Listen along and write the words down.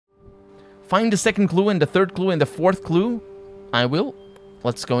Find the second clue and the third clue and the fourth clue. I will.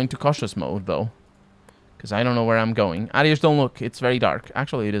 Let's go into cautious mode, though. Because I don't know where I'm going. Arius, don't look. It's very dark.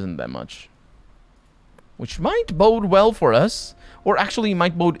 Actually, it isn't that much. Which might bode well for us. Or actually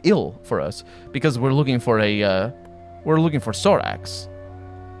might bode ill for us. Because we're looking for a... we're looking for Sorax.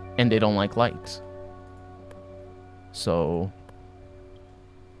 And they don't like light. So...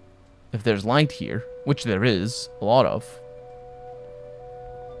 if there's light here, which there is a lot of,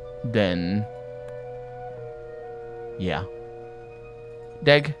 then... yeah.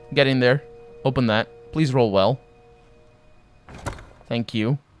 Deg, get in there. Open that. Please roll well. Thank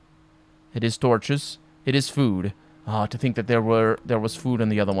you. It is torches. It is food. Ah, to think that there was food on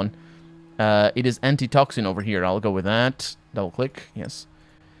the other one. It is antitoxin over here. I'll go with that. Double click. Yes.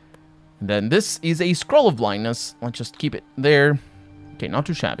 And then this is a scroll of blindness. Let's just keep it there. Okay, not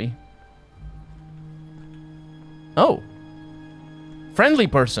too shabby. Oh. Friendly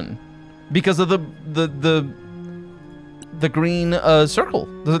person. Because of the green circle.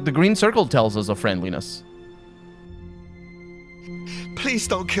 The green circle tells us of friendliness. Please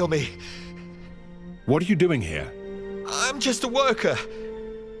don't kill me. What are you doing here? I'm just a worker.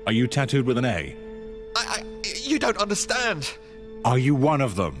 Are you tattooed with an A? You don't understand. Are you one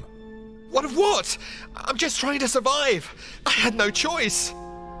of them? What of what? I'm just trying to survive. I had no choice.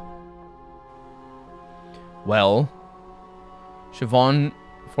 Well, Siobhan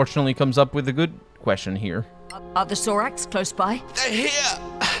fortunately comes up with a good question here. Are the Sorax close by? They're here.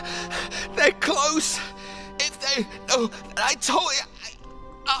 They're close. If they... no, I told you...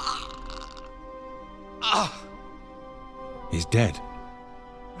 He's dead.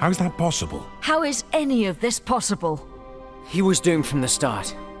 How is that possible? How is any of this possible? He was doomed from the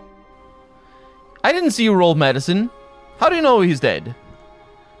start. I didn't see you roll medicine. How do you know he's dead?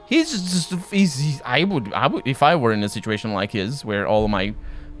 I would, if I were in a situation like his, where all of my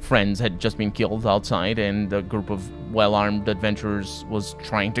friends had just been killed outside and a group of well-armed adventurers was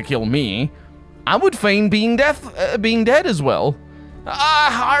trying to kill me, I would feign being dead as well.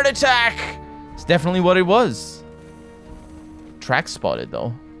 Heart attack! It's definitely what it was. Tracks spotted,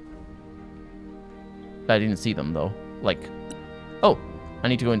 though. I didn't see them, though. Like, oh, I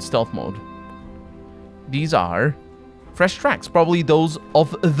need to go in stealth mode. These are fresh tracks, probably those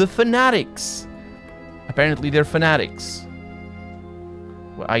of the fanatics. Apparently they're fanatics.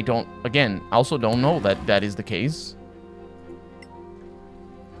 Well, I don't, again, also don't know that that is the case.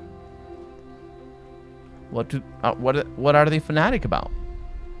 What are they fanatic about?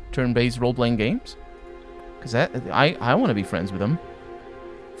 Turn-based role-playing games? Because I want to be friends with them.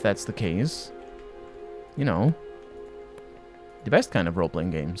 If that's the case. You know. The best kind of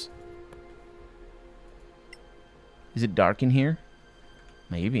role-playing games. Is it dark in here?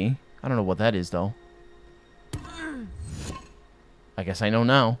 Maybe. I don't know what that is, though. I guess I know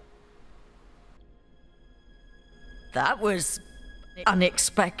now. That was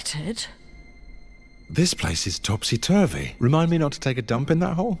unexpected. This place is topsy-turvy. Remind me not to take a dump in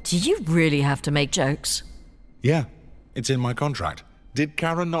that hole? Do you really have to make jokes? Yeah, it's in my contract. Did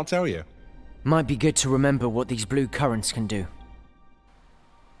Karen not tell you? Might be good to remember what these blue currents can do.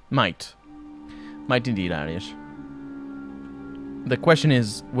 Might. Might indeed, Arius. The question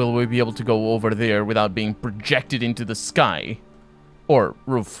is, will we be able to go over there without being projected into the sky? Or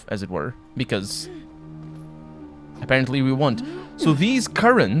roof, as it were. Because apparently we won't. So these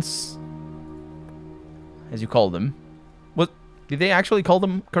currents, as you call them, what did they actually call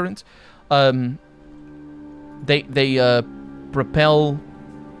them currents? They propel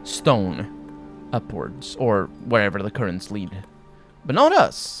stone upwards, or wherever the currents lead. But not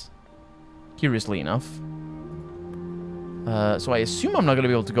us, curiously enough. So I assume I'm not going to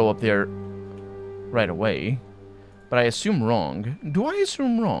be able to go up there right away. But I assume wrong. Do I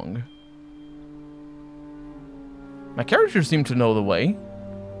assume wrong? My characters seem to know the way.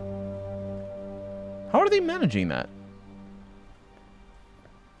 How are they managing that?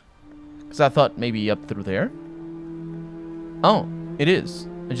 Because I thought maybe up through there. Oh, it is.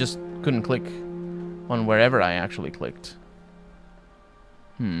 I just couldn't click on wherever I actually clicked.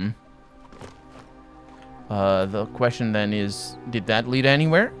 The question then is, did that lead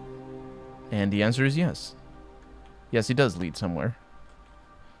anywhere? And the answer is yes. Yes, it does lead somewhere.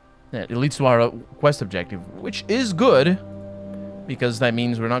 Yeah, it leads to our quest objective, which is good, because that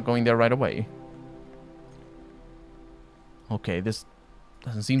means we're not going there right away. Okay, this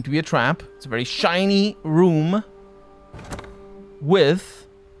doesn't seem to be a trap. It's a very shiny room with...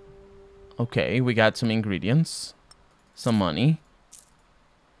 Okay, we got some ingredients, some money,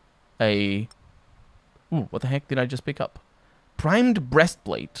 a... Ooh, what the heck did I just pick up? Primed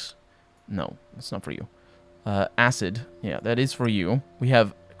breastplate. No, that's not for you. Acid. Yeah, that is for you. We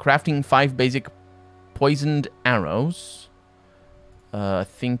have crafting 5 basic poisoned arrows. I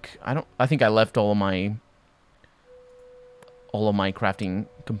think I left all of my crafting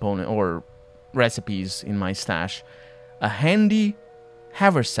component or recipes in my stash. A handy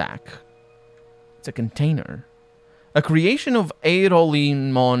haversack. It's a container. A creation of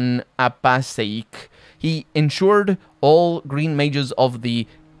Erolimon Apaseik. He ensured all green mages of the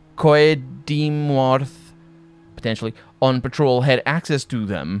Coedimworth, potentially, on patrol had access to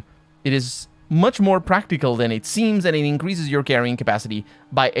them. It is much more practical than it seems, and it increases your carrying capacity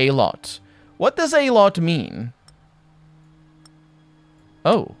by a lot. What does a lot mean?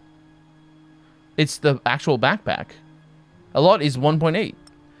 Oh. It's the actual backpack. A lot is 1.8,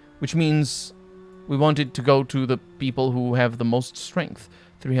 which means we want it to go to the people who have the most strength.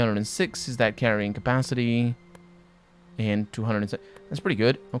 306 is that carrying capacity. And 207. That's pretty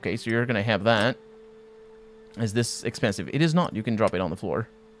good. Okay, so you're going to have that. Is this expensive? It is not. You can drop it on the floor.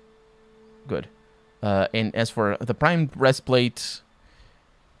 Good. And as for the primed breastplate,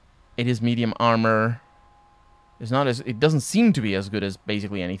 it is medium armor. It doesn't seem to be as good as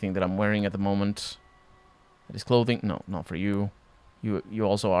basically anything that I'm wearing at the moment. That is clothing. No, not for you. You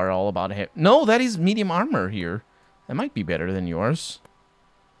also are all about no, that is medium armor here. That might be better than yours.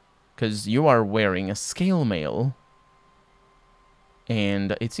 Because you are wearing a scale mail.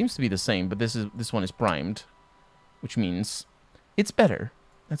 And it seems to be the same, but this one is primed. Which means it's better.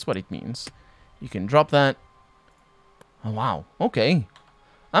 That's what it means. You can drop that. Oh, wow. Okay.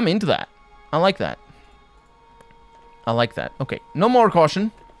 I'm into that. I like that. I like that. Okay. No more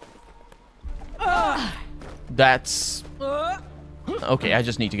caution. That's... Okay, I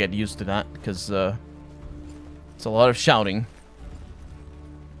just need to get used to that, because it's a lot of shouting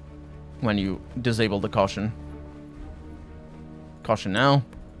when you disable the caution. Caution now.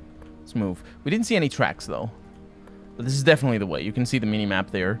 Let's move. We didn't see any tracks, though. But this is definitely the way. You can see the mini-map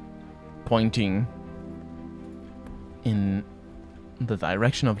there pointing in the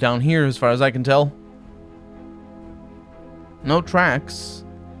direction of down here, as far as I can tell. No tracks.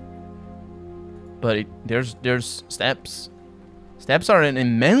 But there's steps. Steps are an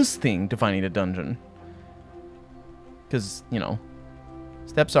immense thing to finding a dungeon. Because, you know,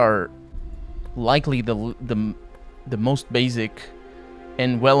 steps are likely the most basic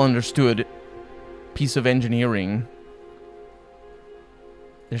and well understood piece of engineering.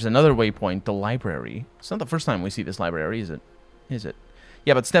 There's another waypoint, the library. It's not the first time we see this library, is it? Is it?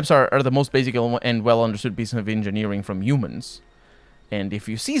 Yeah, but steps are the most basic and well understood piece of engineering from humans. And if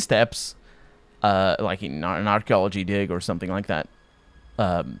you see steps, like in an archaeology dig or something like that,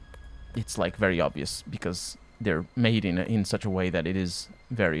 it's like very obvious because they're made in such a way that it is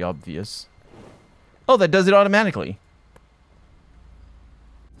very obvious. Oh, that does it automatically.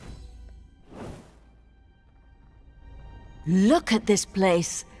 Look at this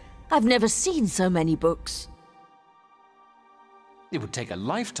place. I've never seen so many books. It would take a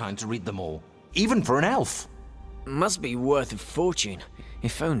lifetime to read them all, even for an elf. Must be worth a fortune.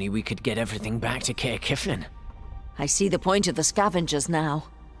 If only we could get everything back to Caer Kiflin. I see the point of the scavengers now.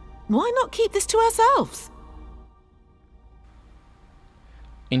 Why not keep this to ourselves?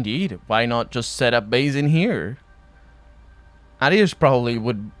 Indeed. Why not just set up base in here? Arius probably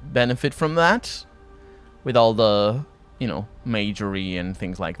would benefit from that. With all the, you know, magery and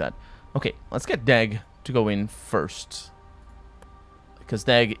things like that. Okay, let's get Dag to go in first. Because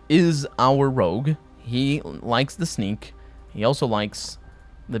Dag is our rogue. He likes the sneak. He also likes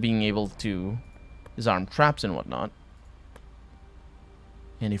the being able to disarm traps and whatnot.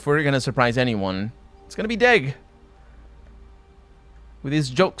 And if we're going to surprise anyone, it's going to be Dag. With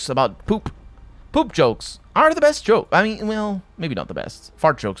his jokes about poop. Poop jokes are the best joke. I mean, well, maybe not the best.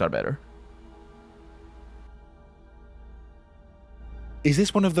 Fart jokes are better. Is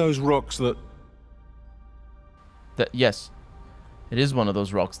this one of those rocks that... Yes. It is one of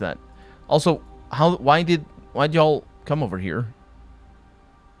those rocks that... Also, why'd y'all come over here?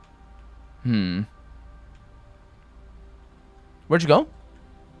 Where'd you go?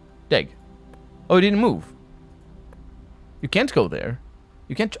 Dag. Oh, it didn't move. You can't go there.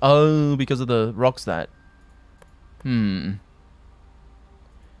 You can't... Oh, because of the rocks that... So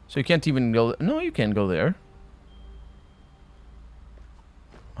you can't even go... No, you can go there.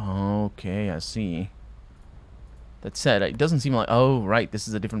 Okay, I see. That said, it doesn't seem like... Oh, right, this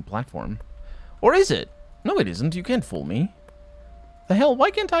is a different platform. Or is it? No, it isn't. You can't fool me. The hell? Why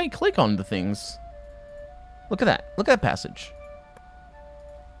can't I click on the things? Look at that. Look at that passage.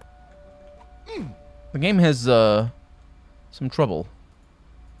 The game has some trouble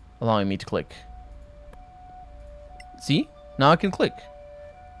allowing me to click. See? Now I can click.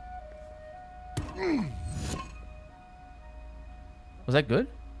 Was that good?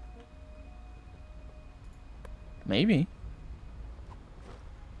 Maybe.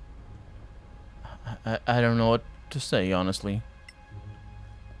 I don't know what to say, honestly.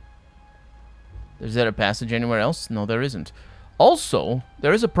 Is there a passage anywhere else? No, there isn't. Also,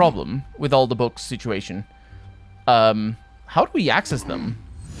 there is a problem with all the books situation. How do we access them?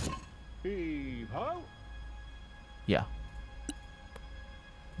 Yeah.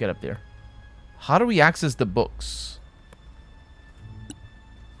 Get up there. How do we access the books?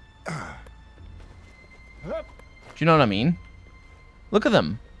 Do you know what I mean? Look at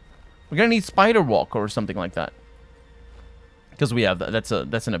them. We're gonna need Spider Walk or something like that. Because we have that.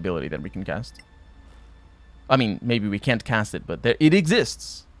 That's an ability that we can cast. I mean, maybe we can't cast it, but it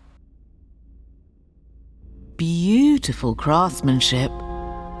exists. Beautiful craftsmanship.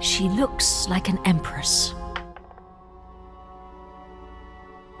 She looks like an empress.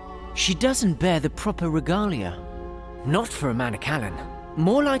 She doesn't bear the proper regalia. Not for a Manicalan.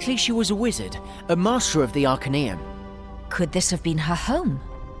 More likely she was a wizard, a master of the Arcaneum. Could this have been her home?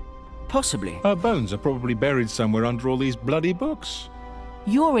 Possibly. Her bones are probably buried somewhere under all these bloody books.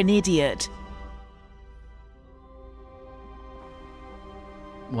 You're an idiot.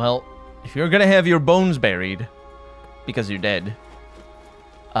 Well, if you're gonna have your bones buried because you're dead,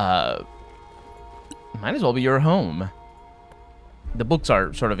 might as well be your home. The books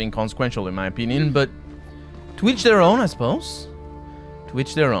are sort of inconsequential in my opinion, but to each their own, I suppose. To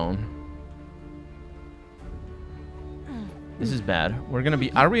each their own. This is bad. We're gonna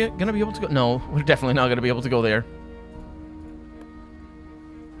be... Are we gonna be able to go? No, we're definitely not gonna be able to go there.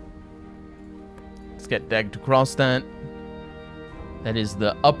 Let's get Dag to cross that. That is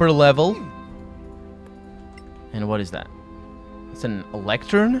the upper level. And what is that? It's an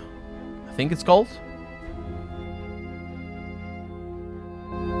lectern, I think it's called.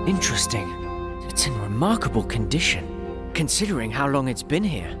 Interesting. It's in remarkable condition, considering how long it's been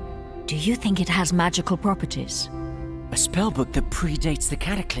here. Do you think it has magical properties? A spellbook that predates the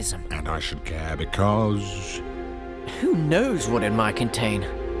Cataclysm. And I should care because... Who knows what it might contain?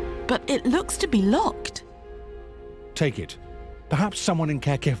 But it looks to be locked. Take it. Perhaps someone in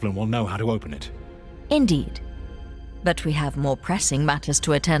Caer Kiflin will know how to open it. Indeed. But we have more pressing matters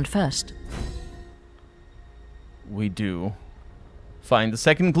to attend first. We do. Find the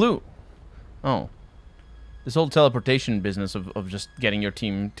second clue. Oh. This whole teleportation business of just getting your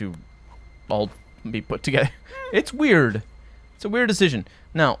team to all be put together. It's weird. It's a weird decision.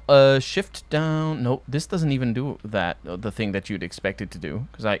 Now, shift down. No, this doesn't even do that. The thing that you'd expect it to do.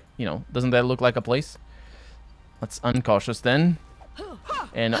 Because doesn't that look like a place? Let's uncautious then.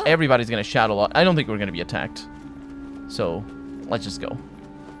 And everybody's going to shout a lot. I don't think we're going to be attacked. So, let's just go.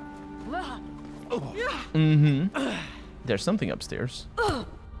 There's something upstairs.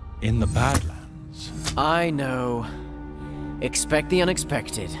 In the Badlands. I know. Expect the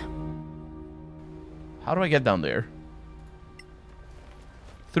unexpected. How do I get down there?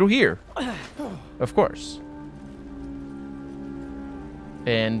 Through here. Of course.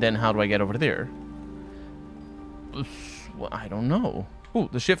 And then how do I get over there? Well, I don't know. Ooh,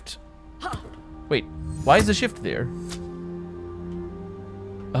 the shift. Wait, why is the shift there?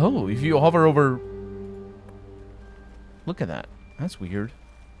 Oh, if you hover over... Look at that. That's weird.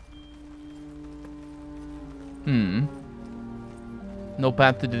 No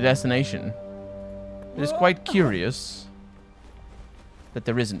path to the destination. It is quite curious that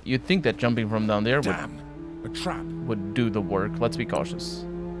there isn't. You'd think that jumping from down there A trap. would do the work. Let's be cautious.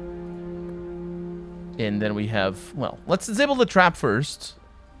 And then we have... Well, let's disable the trap first.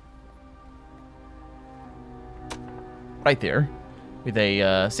 Right there. With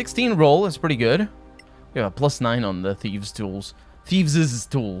a 16 roll. That's pretty good. We have a +9 on the thieves' tools. Thieves'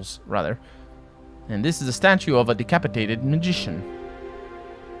 tools, rather. And this is a statue of a decapitated magician.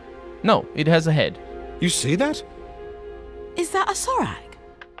 No, it has a head. You see that? Is that a Sorak?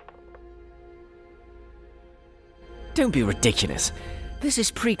 Don't be ridiculous. This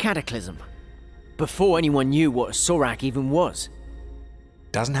is pre-Cataclysm. Before anyone knew what a Sorak even was.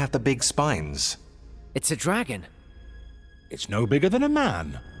 Doesn't have the big spines. It's a dragon. It's no bigger than a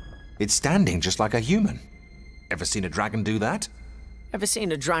man. It's standing just like a human. Ever seen a dragon do that? Ever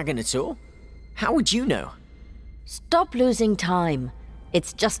seen a dragon at all? How would you know? Stop losing time.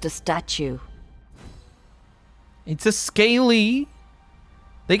 It's just a statue. It's a scaly.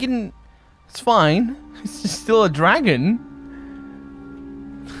 They can... It's fine. It's just still a dragon.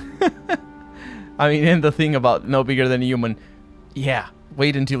 I mean, and the thing about no bigger than a human. Yeah,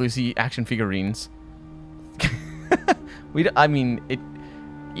 wait until you see action figurines. I mean, it...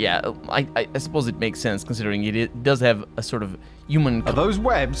 Yeah, I suppose it makes sense considering it does have a sort of human... Are those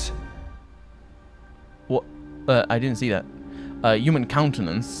webs? What? I didn't see that. Human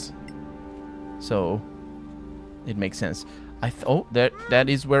countenance. So... It makes sense. Oh, that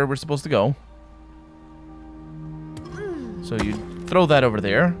is where we're supposed to go. So you throw that over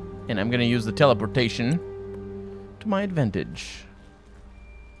there, and I'm gonna use the teleportation to my advantage.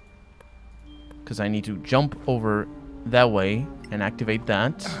 Because I need to jump over that way and activate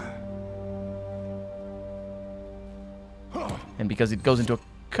that. And because it goes into a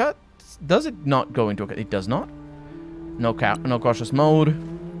cut, does it not go into a cut? It does not. No cautious mode.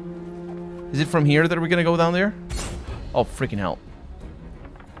 Is it from here that we're gonna go down there? Oh, freaking hell.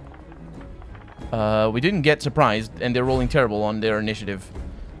 We didn't get surprised, and they're rolling terrible on their initiative.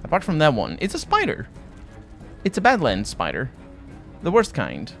 Apart from that one, it's a spider. It's a Badlands spider. The worst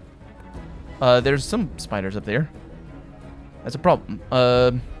kind. There's some spiders up there. That's a problem.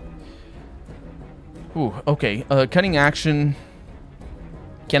 Ooh, okay. Cunning action.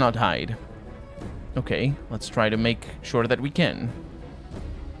 Cannot hide. Okay, let's try to make sure that we can.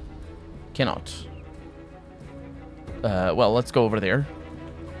 Cannot. Well, let's go over there.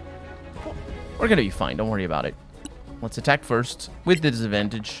 We're gonna be fine, don't worry about it. Let's attack first, with the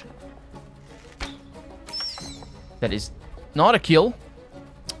disadvantage. That is not a kill.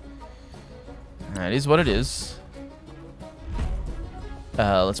 That is what it is.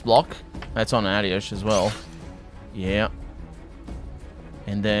 Let's block. That's on Adios as well. Yeah.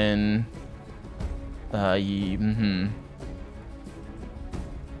 And then... How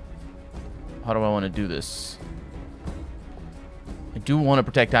do I want to do this? I do want to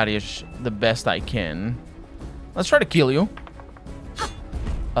protect Adios the best I can. Let's try to kill you.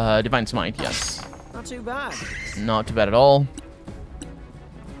 Divine Smite, yes. Not too bad. Not too bad at all.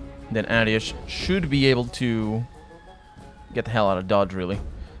 Then Adios should be able to get the hell out of dodge, really.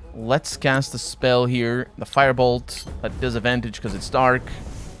 Let's cast a spell here. The Firebolt at disadvantage because it's dark.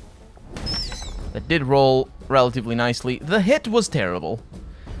 That did roll relatively nicely. The hit was terrible.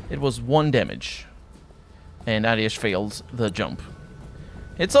 It was 1 damage. And Adios failed the jump.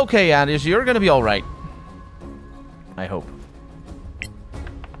 It's okay, Adios. You're gonna be alright. I hope.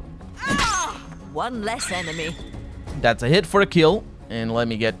 One less enemy. That's a hit for a kill. And let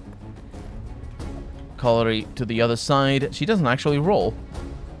me get Collery to the other side. She doesn't actually roll.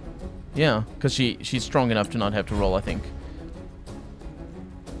 Yeah, because she's strong enough to not have to roll, I think.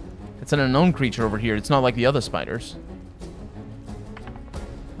 It's an unknown creature over here. It's not like the other spiders.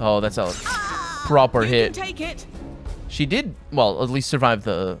 Oh, that's a proper hit. Take it. She did, well, at least survive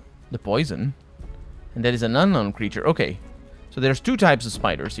the poison. And that is an unknown creature. Okay, so there's 2 types of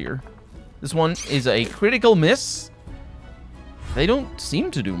spiders here. This one is a critical miss. They don't seem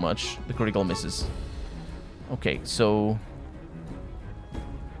to do much, the critical misses. Okay, so...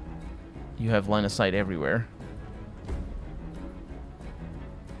 you have line of sight everywhere.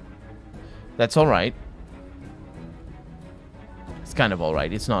 That's alright. It's kind of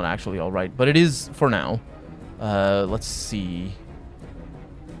alright. It's not actually alright, but it is for now. Let's see.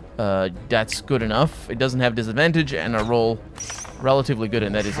 That's good enough. It doesn't have disadvantage, and I roll relatively good,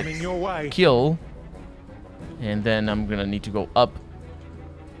 and that is a kill. And then I'm gonna need to go up.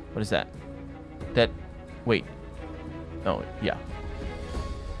 What is that? Wait. Oh, yeah.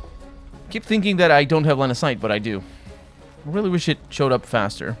 Keep thinking that I don't have line of sight, but I do. I really wish it showed up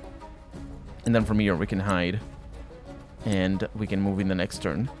faster. And then from here we can hide. And we can move in the next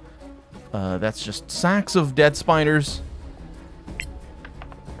turn. That's just sacks of dead spiders.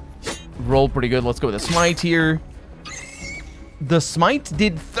 Roll pretty good. Let's go with a smite here. The smite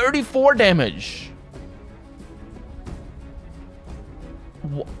did 34 damage.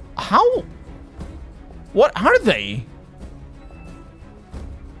 How? What are they?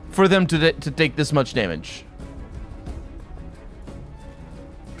 For them to take this much damage.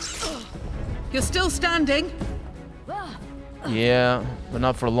 You're still standing. Yeah, but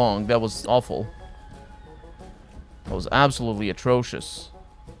not for long. That was awful. That was absolutely atrocious.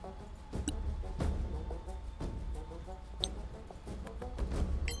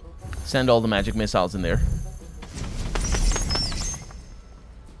 Send all the magic missiles in there.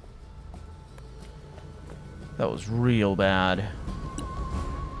 That was real bad.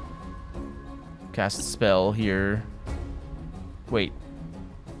 Cast spell here. Wait.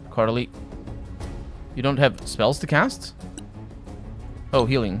 Carly, you don't have spells to cast? Oh,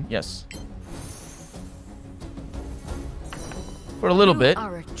 healing, yes. For a little bit. You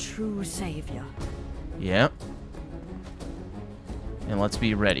are a true savior. Yeah. And let's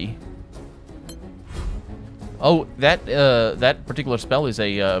be ready. Oh, that particular spell is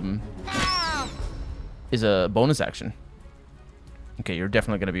a bonus action. Okay, you're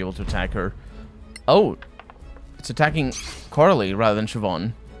definitely gonna be able to attack her. Oh, it's attacking Carly rather than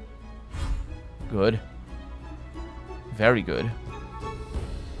Siobhan. Good. Very good.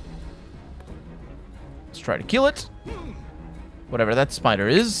 Let's try to kill it. Whatever that spider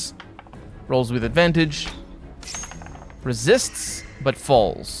is. Rolls with advantage. Resists, but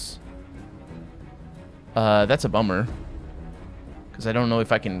falls. That's a bummer. Because I don't know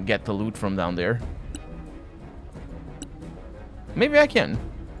if I can get the loot from down there. Maybe I can.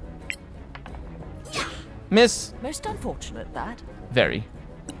 Miss. Most unfortunate, that. Very.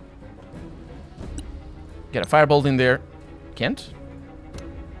 Get a firebolt in there. Can't?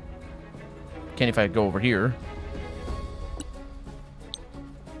 Can if I go over here.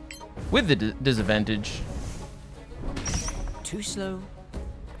 With the disadvantage. Too slow.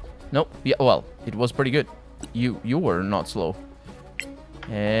 Nope. Yeah, well, it was pretty good. You were not slow.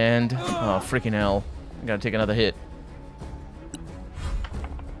 And... oh, freaking hell. I gotta take another hit.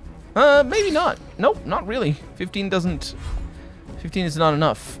 Maybe not. Nope, not really. 15 doesn't... 15 is not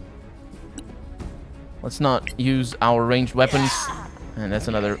enough. Let's not use our ranged weapons. And that's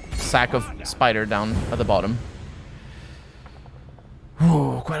another sack of spider down at the bottom.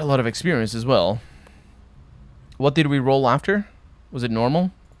 Whew, quite a lot of experience as well. What did we roll after? Was it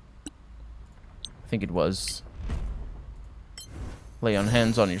normal? I think it was. Lay on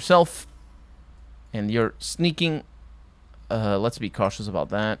hands on yourself. And you're sneaking. Let's be cautious about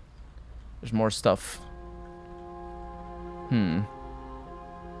that. There's more stuff.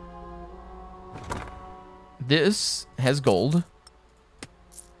 This has gold.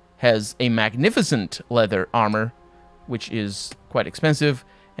 Has a magnificent leather armor, which is quite expensive,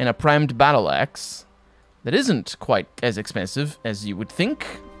 and a primed battle axe that isn't quite as expensive as you would think,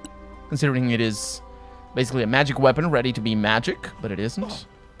 considering it is basically a magic weapon ready to be magic, but it isn't.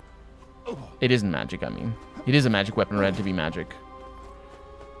 It isn't magic, I mean. It is a magic weapon ready to be magic.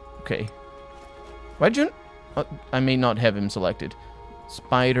 Okay. Why'd you... I may not have him selected.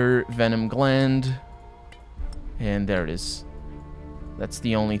 Spider, venom gland. And there it is. That's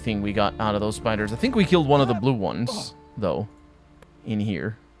the only thing we got out of those spiders. I think we killed one of the blue ones, though, in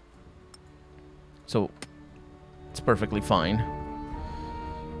here. So, it's perfectly fine.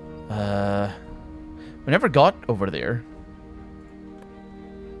 We never got over there.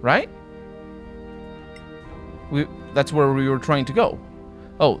 Right? That's where we were trying to go.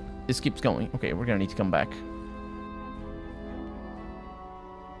 Oh, this keeps going. Okay, we're gonna need to come back.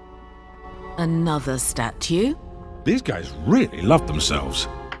 Another statue? These guys really love themselves.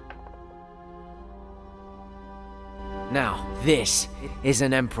 Now, this is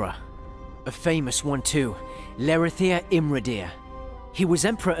an emperor. A famous one too. Lerithia Imradir. He was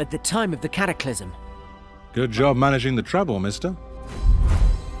emperor at the time of the Cataclysm. Good job managing the trouble, mister.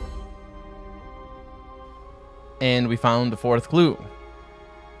 And we found the fourth clue.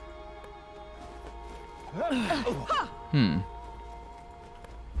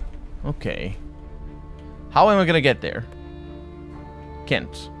 Okay. How am I gonna get there?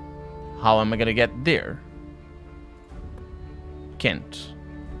 Can't. How am I gonna get there? Can't.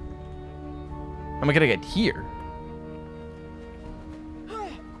 How am I gonna get here?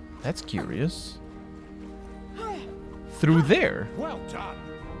 That's curious. Through there. Well done.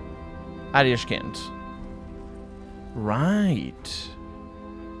 Arish can't. Right.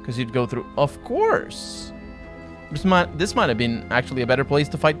 Because you'd go through... Of course. This might have been actually a better place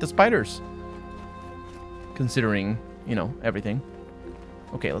to fight the spiders. Considering, you know, everything.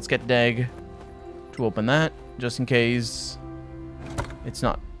 Okay, let's get Dag to open that, just in case it's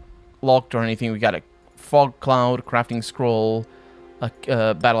not locked or anything. We got a fog cloud, crafting scroll, a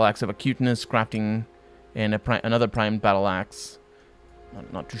battle axe of acuteness, crafting, and another primed battle axe.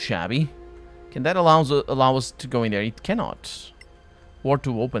 Not too shabby. Can that allow us to go in there? It cannot. Or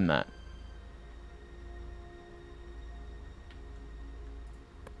to open that.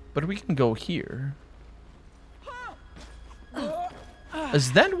 But we can go here.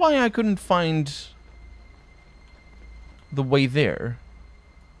 Is that why I couldn't find the way there?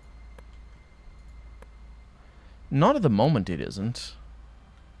 Not at the moment it isn't.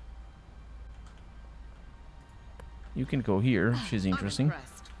 You can go here. She's interesting.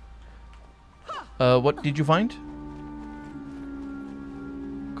 What did you find?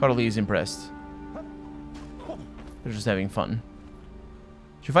 Carly is impressed. They're just having fun.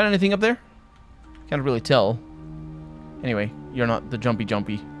 Did you find anything up there? Can't really tell. Anyway, you're not the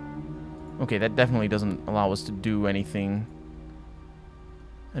jumpy. Okay, that definitely doesn't allow us to do anything.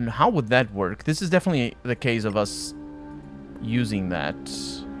 And how would that work? This is definitely the case of us using that.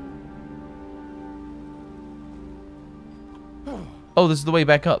 Oh, this is the way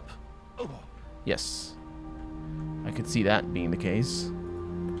back up. Yes. I could see that being the case.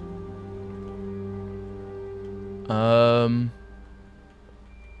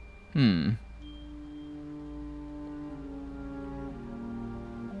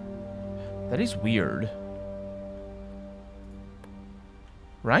 That is weird.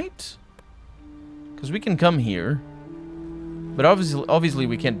 Right? Because we can come here. But obviously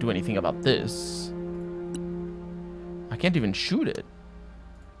we can't do anything about this. I can't even shoot it.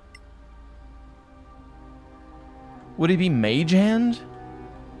 Would it be Mage Hand?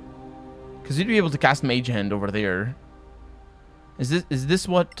 Because you'd be able to cast Mage Hand over there. Is this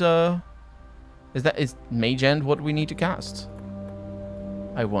what is Mage Hand what we need to cast?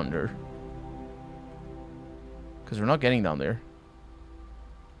 I wonder. Because we're not getting down there.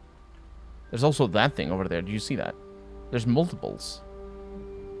 There's also that thing over there. Do you see that? There's multiples.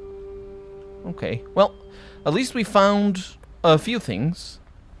 Okay. Well, at least we found a few things.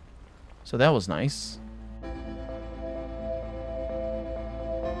 So that was nice.